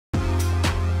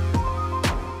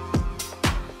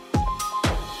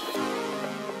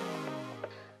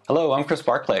Hello, I'm Chris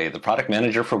Barclay, the product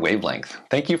manager for Wavelength.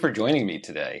 Thank you for joining me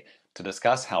today to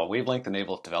discuss how Wavelength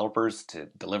enables developers to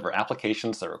deliver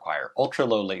applications that require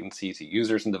ultra-low latency to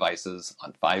users and devices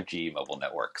on 5G mobile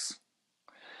networks.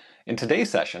 In today's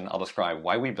session, I'll describe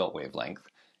why we built Wavelength,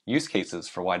 use cases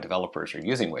for why developers are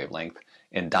using Wavelength,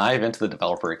 and dive into the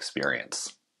developer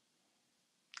experience.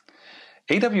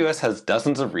 AWS has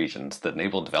dozens of regions that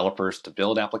enable developers to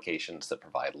build applications that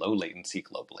provide low latency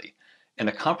globally, and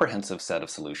a comprehensive set of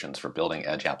solutions for building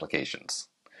edge applications.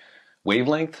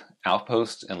 Wavelength,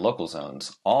 Outpost, and Local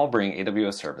Zones all bring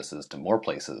AWS services to more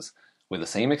places with the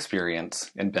same experience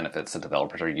and benefits that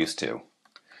developers are used to.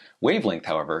 Wavelength,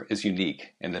 however, is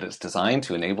unique in that it's designed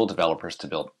to enable developers to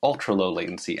build ultra-low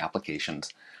latency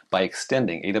applications by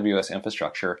extending AWS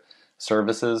infrastructure,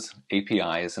 services,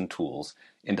 APIs, and tools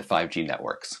into 5G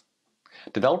networks.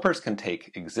 Developers can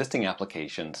take existing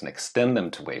applications and extend them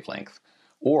to Wavelength,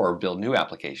 or build new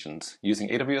applications using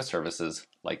AWS services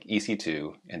like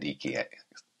EC2 and EKS.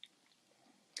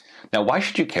 Now, why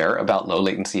should you care about low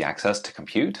latency access to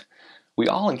compute? We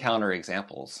all encounter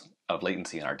examples of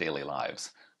latency in our daily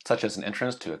lives, such as an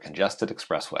entrance to a congested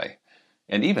expressway.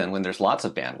 And even when there's lots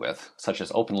of bandwidth, such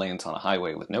as open lanes on a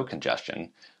highway with no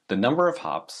congestion, the number of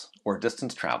hops or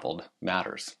distance traveled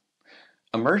matters.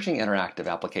 Emerging interactive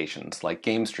applications like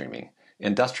game streaming,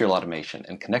 industrial automation,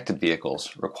 and connected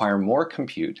vehicles require more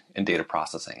compute and data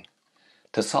processing.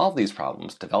 To solve these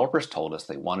problems, developers told us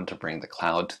they wanted to bring the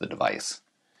cloud to the device.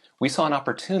 We saw an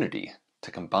opportunity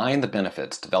to combine the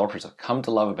benefits developers have come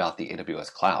to love about the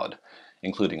AWS cloud,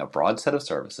 including a broad set of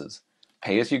services,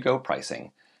 pay-as-you-go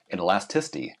pricing, and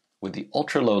elasticity with the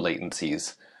ultra-low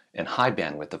latencies and high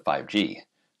bandwidth of 5G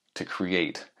to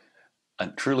create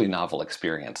truly novel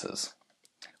experiences.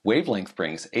 Wavelength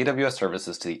brings AWS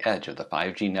services to the edge of the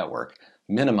 5G network,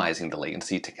 minimizing the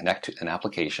latency to connect to an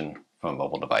application from a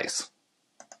mobile device.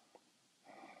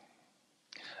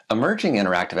 Emerging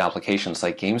interactive applications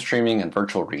like game streaming and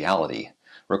virtual reality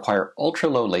require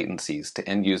ultra-low latencies to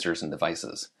end users and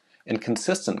devices, and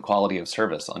consistent quality of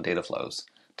service on data flows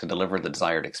to deliver the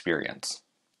desired experience.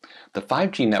 The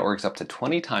 5G network is up to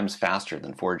 20 times faster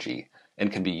than 4G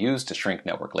and can be used to shrink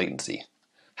network latency.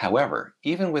 However,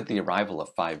 even with the arrival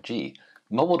of 5G,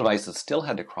 mobile devices still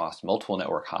had to cross multiple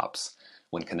network hops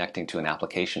when connecting to an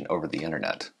application over the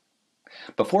internet.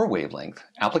 Before Wavelength,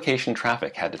 application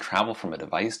traffic had to travel from a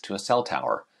device to a cell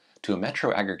tower, to a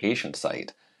metro aggregation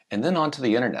site, and then onto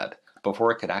the internet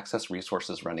before it could access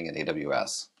resources running in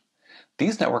AWS.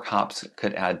 These network hops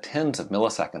could add tens of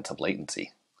milliseconds of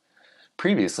latency.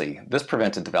 Previously, this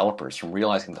prevented developers from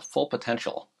realizing the full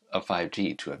potential of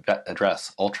 5G to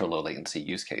address ultra-low latency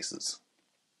use cases.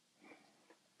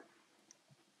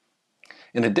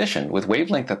 In addition, with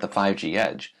Wavelength at the 5G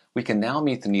edge, we can now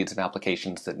meet the needs of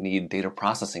applications that need data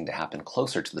processing to happen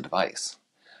closer to the device.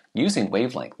 Using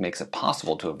Wavelength makes it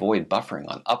possible to avoid buffering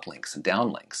on uplinks and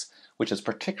downlinks, which is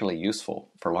particularly useful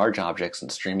for large objects and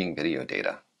streaming video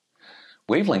data.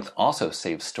 Wavelength also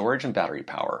saves storage and battery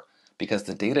power because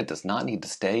the data does not need to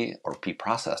stay or be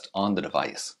processed on the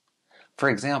device. For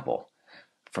example,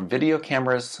 from video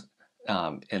cameras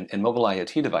and mobile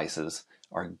IoT devices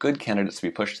are good candidates to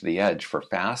be pushed to the edge for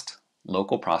fast,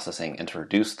 local processing and to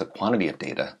reduce the quantity of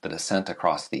data that is sent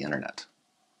across the internet.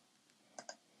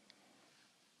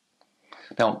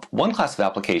 Now, one class of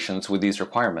applications with these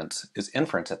requirements is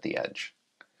inference at the edge.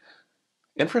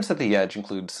 Inference at the edge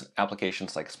includes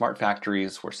applications like smart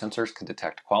factories where sensors can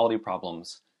detect quality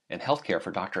problems and healthcare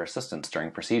for doctor assistants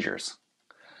during procedures.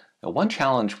 Now, one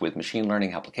challenge with machine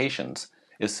learning applications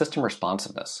is system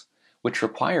responsiveness, which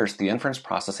requires the inference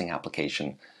processing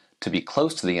application to be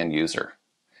close to the end user.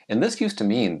 And this used to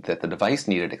mean that the device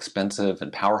needed expensive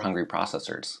and power-hungry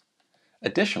processors.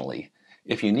 Additionally,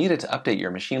 if you needed to update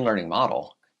your machine learning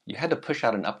model, you had to push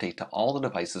out an update to all the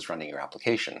devices running your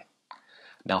application.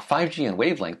 Now, 5G and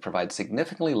Wavelength provide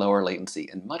significantly lower latency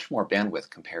and much more bandwidth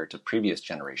compared to previous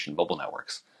generation mobile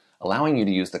networks, allowing you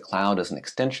to use the cloud as an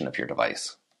extension of your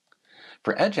device.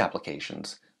 For edge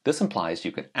applications, this implies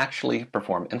you could actually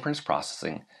perform inference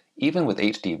processing even with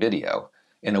HD video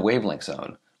in a wavelength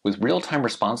zone with real-time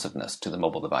responsiveness to the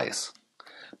mobile device.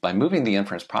 By moving the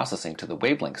inference processing to the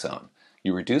wavelength zone,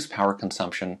 you reduce power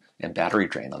consumption and battery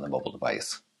drain on the mobile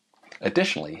device.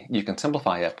 Additionally, you can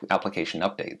simplify application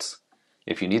updates.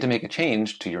 If you need to make a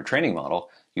change to your training model,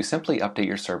 you simply update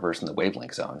your servers in the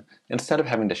wavelength zone instead of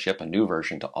having to ship a new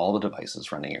version to all the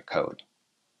devices running your code.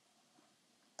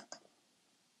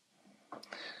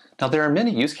 Now, there are many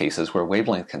use cases where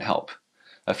Wavelength can help.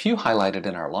 A few highlighted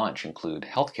in our launch include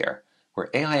healthcare,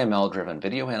 where AI/ML-driven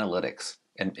video analytics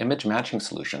and image matching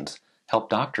solutions help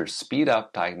doctors speed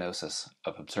up diagnosis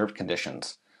of observed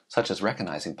conditions such as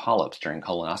recognizing polyps during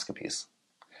colonoscopies.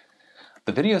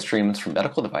 The video streams from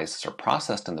medical devices are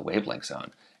processed in the wavelength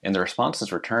zone, and the response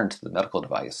is returned to the medical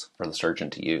device for the surgeon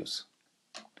to use.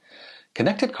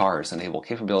 Connected cars enable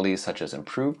capabilities such as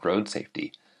improved road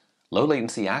safety. Low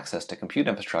latency access to compute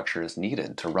infrastructure is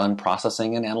needed to run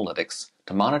processing and analytics,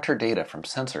 to monitor data from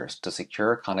sensors to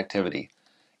secure connectivity,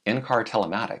 in-car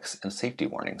telematics, and safety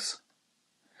warnings.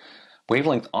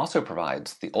 Wavelength also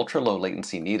provides the ultra-low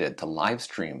latency needed to live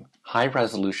stream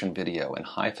high-resolution video and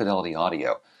high-fidelity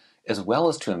audio, as well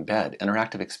as to embed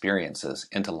interactive experiences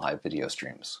into live video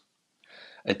streams.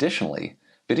 Additionally,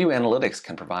 video analytics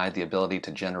can provide the ability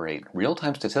to generate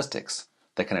real-time statistics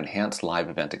that can enhance live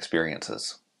event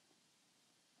experiences.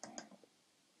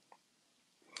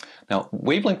 Now,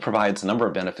 Wavelength provides a number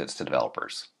of benefits to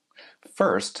developers.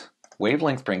 First,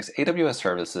 Wavelength brings AWS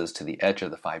services to the edge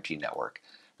of the 5G network,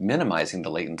 minimizing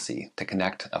the latency to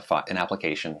connect an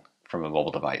application from a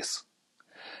mobile device.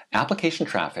 Application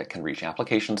traffic can reach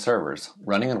application servers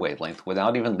running in Wavelength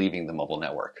without even leaving the mobile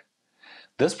network.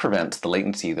 This prevents the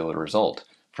latency that would result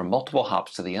from multiple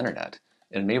hops to the internet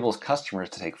and enables customers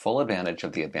to take full advantage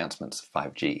of the advancements of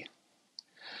 5G.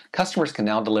 Customers can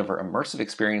now deliver immersive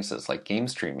experiences like game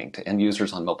streaming to end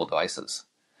users on mobile devices.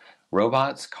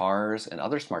 Robots, cars, and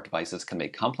other smart devices can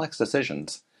make complex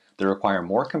decisions that require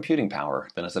more computing power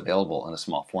than is available in a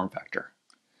small form factor.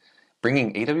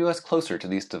 Bringing AWS closer to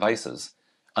these devices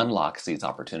unlocks these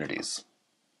opportunities.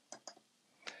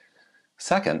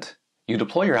 Second, you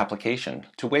deploy your application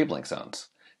to wavelength zones,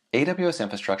 AWS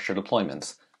infrastructure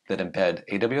deployments that embed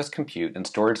AWS compute and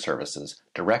storage services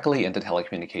directly into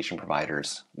telecommunication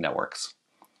providers' networks.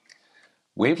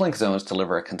 Wavelength zones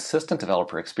deliver a consistent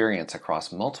developer experience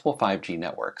across multiple 5G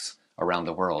networks around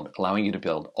the world, allowing you to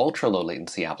build ultra-low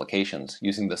latency applications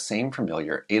using the same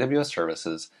familiar AWS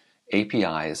services,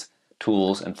 APIs,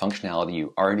 tools, and functionality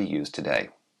you already use today.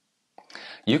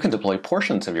 You can deploy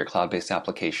portions of your cloud-based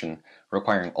application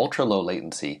requiring ultra-low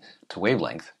latency to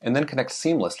Wavelength and then connect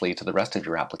seamlessly to the rest of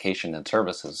your application and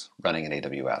services running in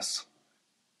AWS.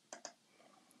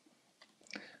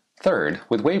 Third,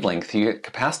 with Wavelength, you get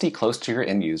capacity close to your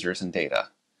end users and data,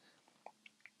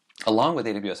 along with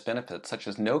AWS benefits such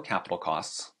as no capital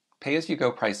costs,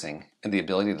 pay-as-you-go pricing, and the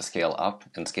ability to scale up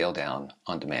and scale down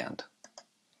on demand.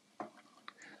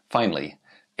 Finally,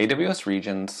 AWS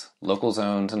regions, local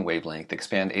zones, and Wavelength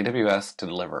expand AWS to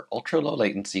deliver ultra-low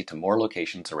latency to more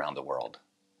locations around the world.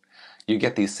 You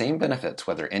get these same benefits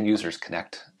whether end users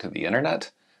connect to the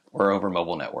internet or over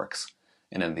mobile networks,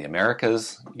 and in the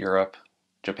Americas, Europe,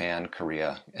 Japan,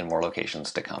 Korea, and more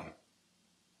locations to come.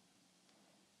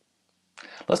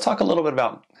 Let's talk a little bit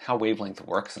about how Wavelength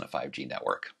works in a 5G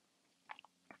network.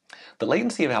 The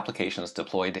latency of applications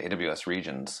deployed to AWS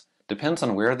regions depends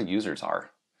on where the users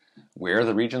are, where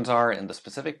the regions are, and the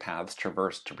specific paths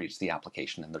traversed to reach the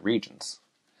application in the regions.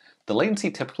 The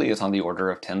latency typically is on the order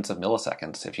of tens of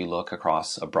milliseconds if you look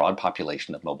across a broad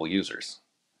population of mobile users.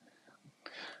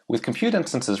 With compute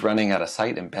instances running at a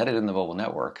site embedded in the mobile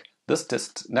network,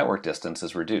 this network distance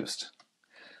is reduced.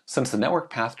 Since the network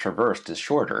path traversed is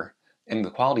shorter and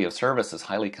the quality of service is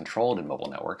highly controlled in mobile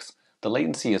networks, the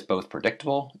latency is both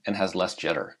predictable and has less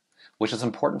jitter, which is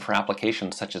important for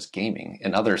applications such as gaming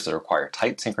and others that require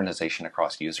tight synchronization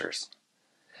across users.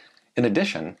 In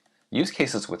addition, use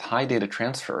cases with high data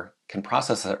transfer can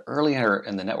process it earlier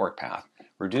in the network path,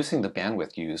 reducing the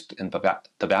bandwidth used in the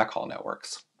backhaul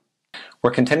networks.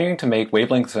 We're continuing to make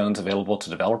wavelength zones available to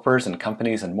developers and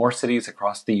companies in more cities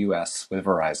across the US with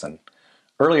Verizon.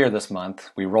 Earlier this month,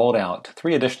 we rolled out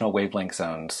 3 additional wavelength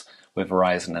zones with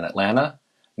Verizon in Atlanta,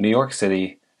 New York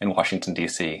City, and Washington,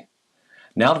 D.C.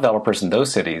 Now developers in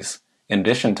those cities, in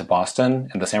addition to Boston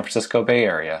and the San Francisco Bay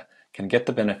Area, can get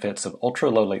the benefits of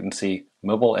ultra-low latency,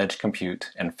 mobile edge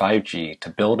compute, and 5G to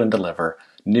build and deliver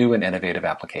new and innovative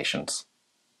applications.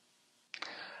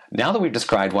 Now that we've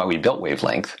described why we built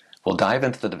Wavelength, we'll dive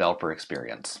into the developer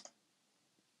experience.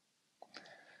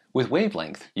 With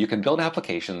Wavelength, you can build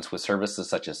applications with services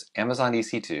such as Amazon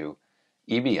EC2,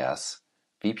 EBS,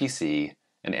 VPC,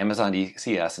 and Amazon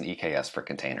ECS and EKS for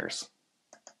containers.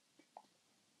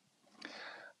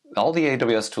 All the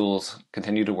AWS tools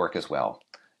continue to work as well.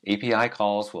 API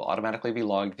calls will automatically be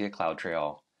logged via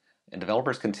CloudTrail, and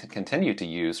developers can continue to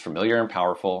use familiar and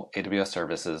powerful AWS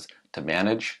services to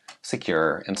manage,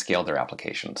 secure, and scale their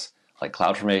applications, like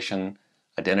CloudFormation,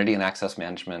 identity and access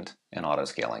management, and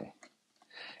auto-scaling.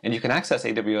 And you can access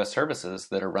AWS services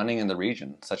that are running in the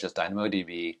region, such as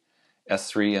DynamoDB,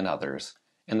 S3, and others,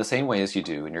 in the same way as you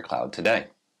do in your cloud today.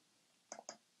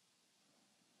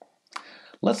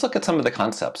 Let's look at some of the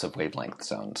concepts of wavelength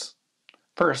zones.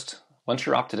 First, once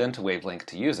you're opted into Wavelength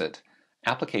to use it,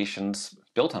 Applications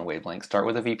built on Wavelength start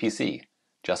with a VPC,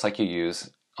 just like you use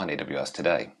on AWS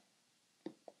today.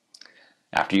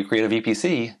 After you create a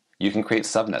VPC, you can create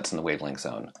subnets in the wavelength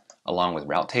zone, along with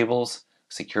route tables,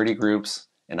 security groups,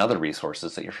 and other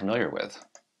resources that you're familiar with.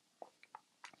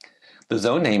 The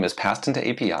zone name is passed into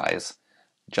APIs,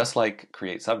 just like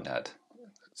create subnet,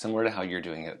 similar to how you're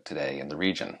doing it today in the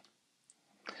region.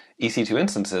 EC2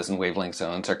 instances in wavelength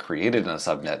zones are created in a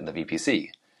subnet in the VPC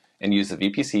and use the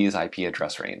VPC's IP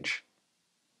address range.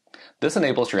 This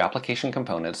enables your application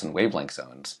components in wavelength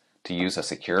zones to use a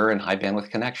secure and high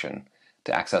bandwidth connection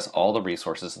to access all the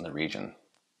resources in the region.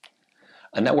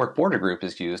 A network border group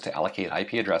is used to allocate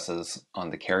IP addresses on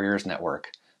the carrier's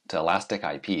network to elastic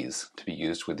IPs to be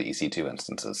used with the EC2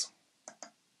 instances.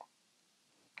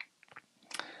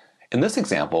 In this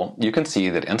example, you can see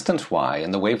that instance Y in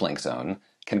the wavelength zone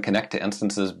can connect to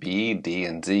instances B, D,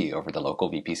 and Z over the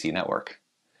local VPC network.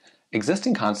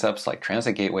 Existing concepts like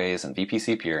transit gateways and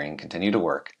VPC peering continue to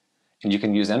work, and you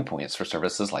can use endpoints for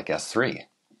services like S3.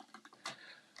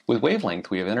 With Wavelength,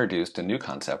 we have introduced a new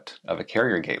concept of a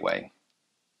carrier gateway.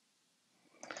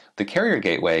 The carrier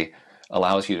gateway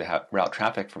allows you to route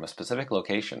traffic from a specific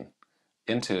location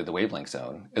into the wavelength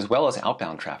zone, as well as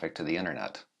outbound traffic to the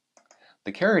internet.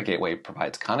 The carrier gateway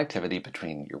provides connectivity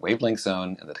between your wavelength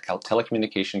zone and the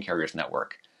telecommunication carrier's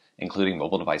network, including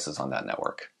mobile devices on that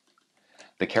network.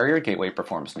 The carrier gateway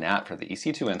performs NAT for the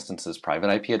EC2 instance's private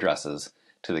IP addresses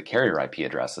to the carrier IP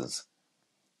addresses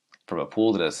from a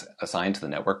pool that is assigned to the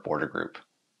network border group.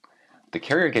 The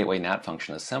carrier gateway NAT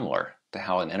function is similar to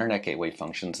how an internet gateway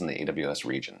functions in the AWS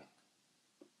region.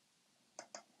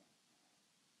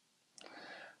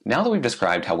 Now that we've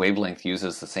described how Wavelength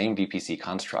uses the same VPC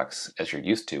constructs as you're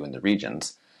used to in the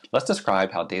regions, let's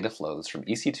describe how data flows from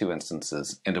EC2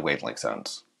 instances into wavelength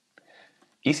zones.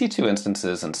 EC2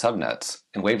 instances and subnets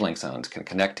in wavelength zones can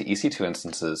connect to EC2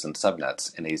 instances and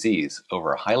subnets and AZs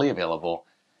over a highly available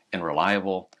and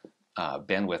reliable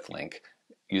bandwidth link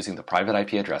using the private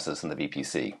IP addresses in the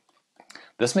VPC.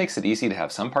 This makes it easy to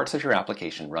have some parts of your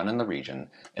application run in the region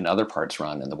and other parts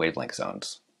run in the wavelength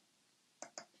zones.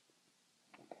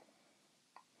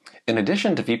 In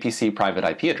addition to VPC private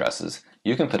IP addresses,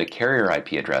 you can put a carrier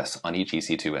IP address on each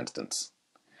EC2 instance.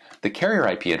 The carrier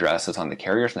IP address is on the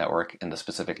carrier's network in the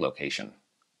specific location.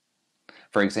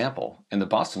 For example, in the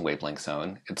Boston wavelength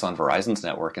zone, it's on Verizon's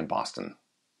network in Boston.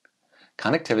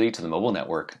 Connectivity to the mobile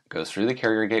network goes through the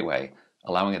carrier gateway,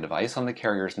 allowing a device on the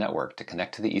carrier's network to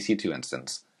connect to the EC2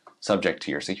 instance, subject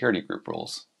to your security group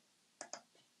rules.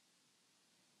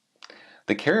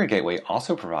 The carrier gateway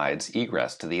also provides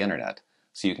egress to the internet,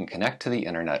 so you can connect to the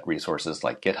internet resources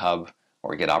like GitHub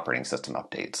or get operating system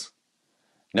updates.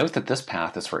 Note that this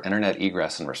path is for internet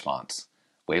egress and response.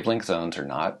 Wavelength zones are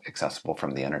not accessible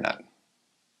from the internet.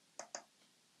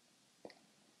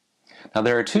 Now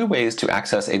there are two ways to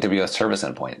access AWS service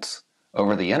endpoints.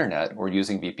 Over the internet, we're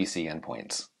using VPC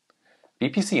endpoints.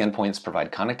 VPC endpoints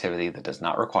provide connectivity that does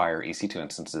not require EC2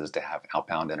 instances to have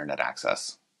outbound internet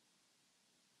access.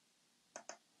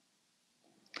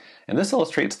 And this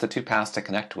illustrates the two paths to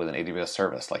connect with an AWS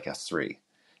service like S3.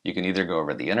 You can either go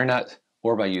over the internet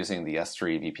or by using the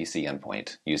S3 VPC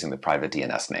endpoint using the private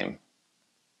DNS name.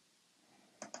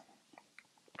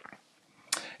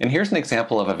 And here's an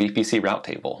example of a VPC route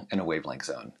table in a wavelength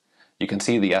zone. You can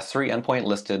see the S3 endpoint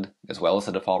listed, as well as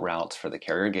the default routes for the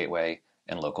carrier gateway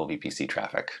and local VPC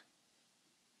traffic.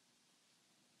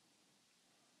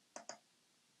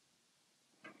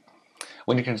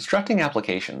 When you're constructing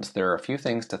applications, there are a few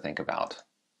things to think about.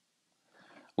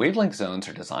 Wavelength zones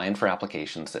are designed for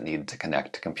applications that need to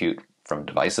connect to compute from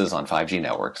devices on 5G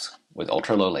networks with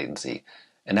ultra-low latency,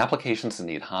 and applications that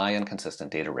need high and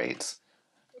consistent data rates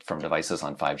from devices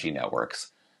on 5G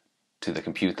networks to the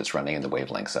compute that's running in the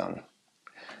wavelength zone.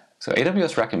 So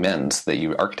AWS recommends that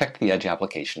you architect the edge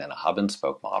application in a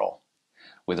hub-and-spoke model,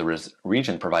 with a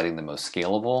region providing the most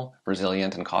scalable,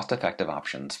 resilient, and cost-effective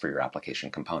options for your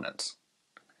application components.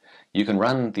 You can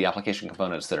run the application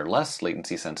components that are less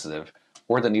latency sensitive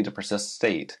or that need to persist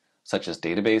state, such as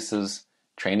databases,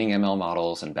 training ML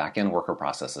models, and back-end worker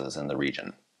processes in the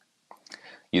region.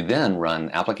 You then run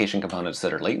application components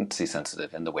that are latency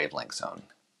sensitive in the wavelength zone.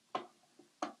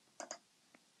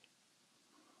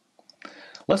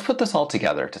 Let's put this all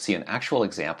together to see an actual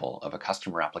example of a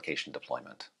customer application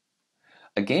deployment.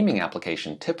 A gaming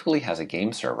application typically has a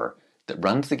game server that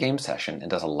runs the game session and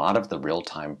does a lot of the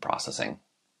real-time processing.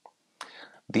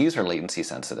 These are latency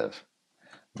sensitive.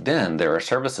 Then there are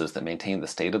services that maintain the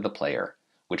state of the player,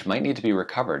 which might need to be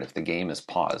recovered if the game is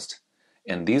paused,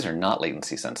 and these are not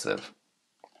latency sensitive.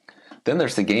 Then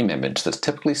there's the game image that's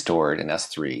typically stored in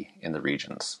S3 in the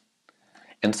regions.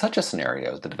 In such a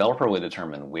scenario, the developer would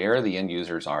determine where the end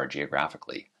users are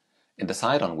geographically and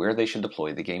decide on where they should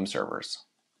deploy the game servers.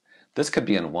 This could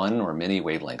be in one or many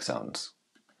wavelength zones.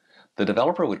 The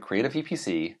developer would create a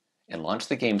VPC and launch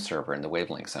the game server in the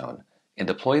wavelength zone and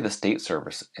deploy the state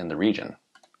service in the region.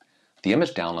 The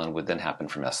image download would then happen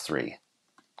from S3.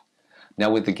 Now,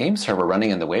 with the game server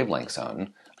running in the wavelength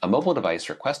zone, a mobile device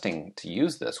requesting to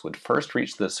use this would first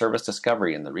reach the service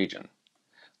discovery in the region.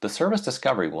 The service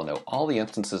discovery will know all the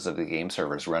instances of the game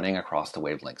servers running across the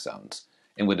wavelength zones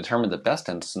and would determine the best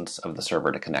instance of the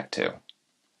server to connect to.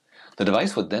 The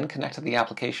device would then connect to the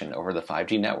application over the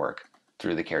 5G network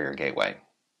through the carrier gateway.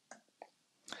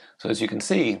 So as you can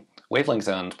see, wavelength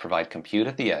zones provide compute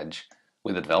at the edge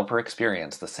with the developer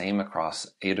experience the same across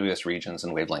AWS regions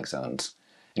and wavelength zones,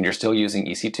 and you're still using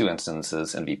EC2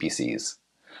 instances and VPCs.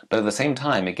 But at the same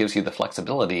time, it gives you the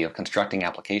flexibility of constructing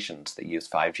applications that use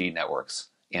 5G networks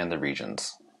and the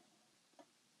regions.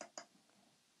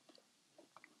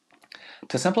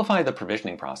 To simplify the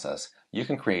provisioning process, you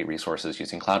can create resources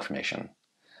using CloudFormation.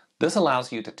 This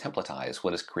allows you to templatize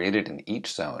what is created in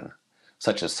each zone,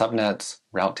 such as subnets,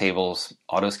 route tables,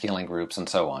 auto-scaling groups, and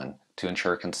so on, to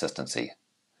ensure consistency.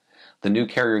 The new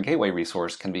carrier gateway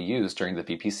resource can be used during the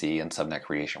VPC and subnet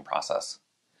creation process.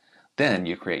 Then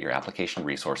you create your application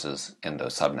resources in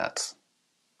those subnets.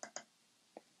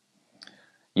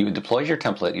 You would deploy your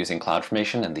template using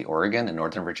CloudFormation in the Oregon and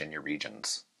Northern Virginia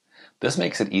regions. This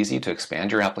makes it easy to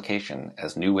expand your application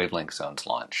as new wavelength zones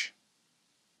launch.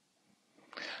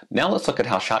 Now let's look at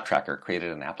how ShotTracker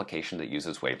created an application that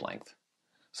uses wavelength.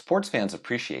 Sports fans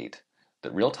appreciate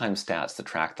the real-time stats that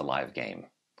track the live game.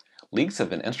 Leagues have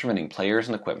been instrumenting players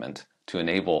and equipment to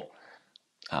enable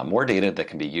more data that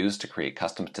can be used to create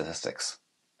custom statistics.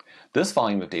 This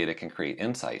volume of data can create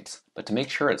insights, but to make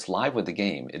sure it's live with the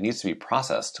game, it needs to be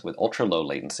processed with ultra-low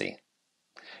latency.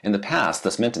 In the past,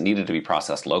 this meant it needed to be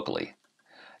processed locally.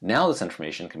 Now this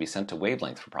information can be sent to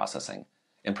Wavelength for processing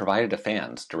and provided to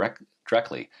fans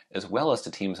directly, as well as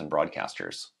to teams and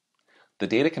broadcasters. The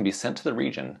data can be sent to the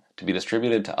region to be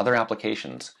distributed to other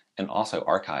applications and also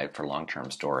archived for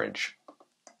long-term storage.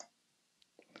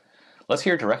 Let's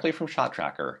hear directly from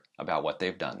ShotTracker about what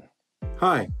they've done.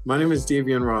 Hi, my name is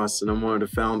Davian Ross, and I'm one of the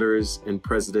founders and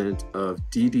president of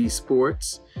DD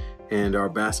Sports, and our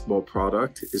basketball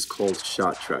product is called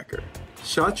ShotTracker.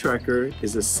 ShotTracker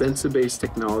is a sensor-based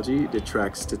technology that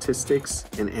tracks statistics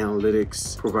and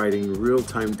analytics, providing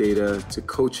real-time data to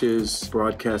coaches,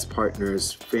 broadcast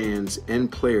partners, fans,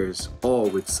 and players, all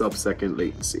with sub-second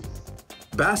latency.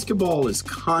 Basketball is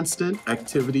constant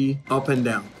activity up and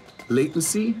down.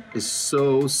 Latency is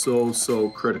so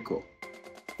critical.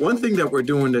 One thing that we're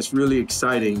doing that's really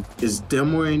exciting is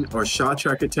demoing our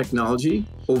ShotTracker technology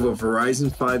over Verizon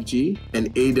 5G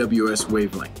and AWS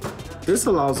Wavelength. This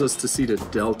allows us to see the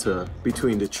delta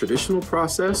between the traditional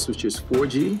process, which is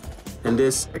 4G, and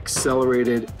this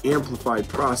accelerated, amplified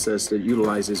process that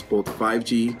utilizes both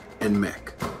 5G and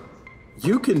MEC.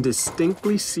 You can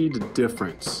distinctly see the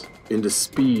difference in the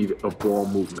speed of ball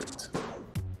movement.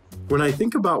 When I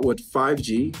think about what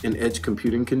 5G and edge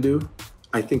computing can do,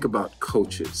 I think about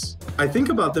coaches. I think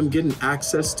about them getting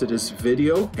access to this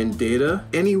video and data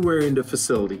anywhere in the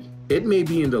facility. It may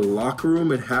be in the locker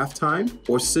room at halftime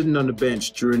or sitting on the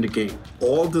bench during the game,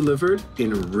 all delivered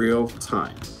in real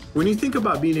time. When you think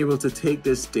about being able to take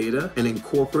this data and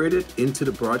incorporate it into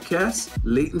the broadcast,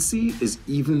 latency is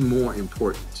even more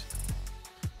important.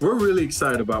 We're really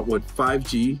excited about what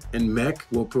 5G and MEC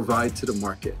will provide to the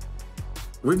market.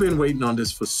 We've been waiting on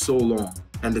this for so long,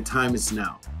 and the time is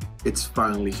now. It's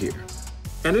finally here.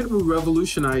 And it will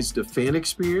revolutionize the fan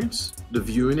experience, the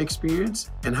viewing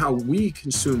experience, and how we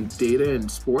consume data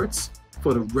and sports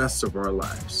for the rest of our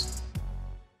lives.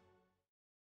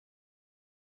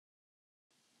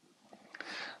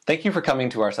 Thank you for coming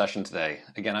to our session today.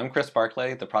 Again, I'm Chris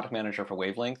Barclay, the product manager for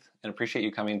Wavelength, and appreciate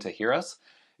you coming to hear us,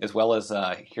 as well as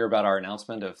hear about our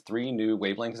announcement of 3 new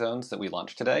Wavelength zones that we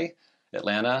launched today: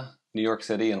 Atlanta, New York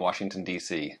City, and Washington,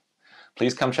 D.C.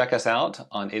 Please come check us out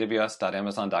on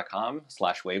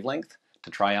aws.amazon.com/wavelength to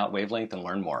try out Wavelength and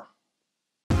learn more.